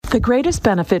The greatest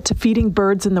benefit to feeding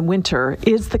birds in the winter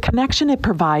is the connection it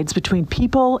provides between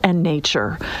people and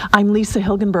nature. I'm Lisa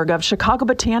Hilgenberg of Chicago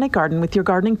Botanic Garden with your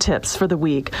gardening tips for the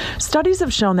week. Studies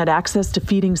have shown that access to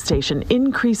feeding station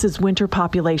increases winter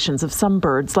populations of some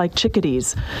birds like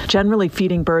chickadees. Generally,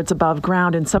 feeding birds above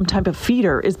ground in some type of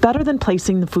feeder is better than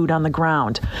placing the food on the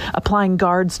ground. Applying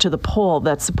guards to the pole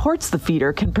that supports the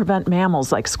feeder can prevent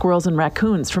mammals like squirrels and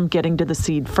raccoons from getting to the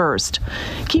seed first.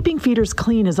 Keeping feeders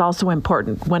clean is also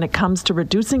important when it comes to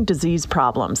reducing disease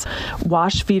problems.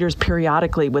 Wash feeders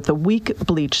periodically with a weak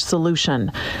bleach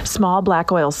solution. Small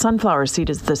black oil sunflower seed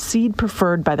is the seed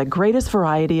preferred by the greatest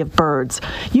variety of birds.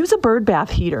 Use a bird bath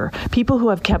heater. People who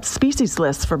have kept species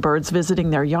lists for birds visiting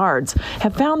their yards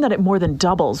have found that it more than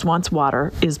doubles once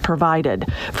water is provided.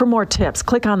 For more tips,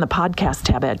 click on the podcast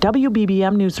tab at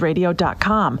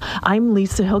WBBMNewsRadio.com. I'm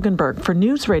Lisa Hilgenberg for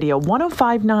News Radio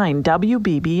 105.9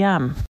 WBBM.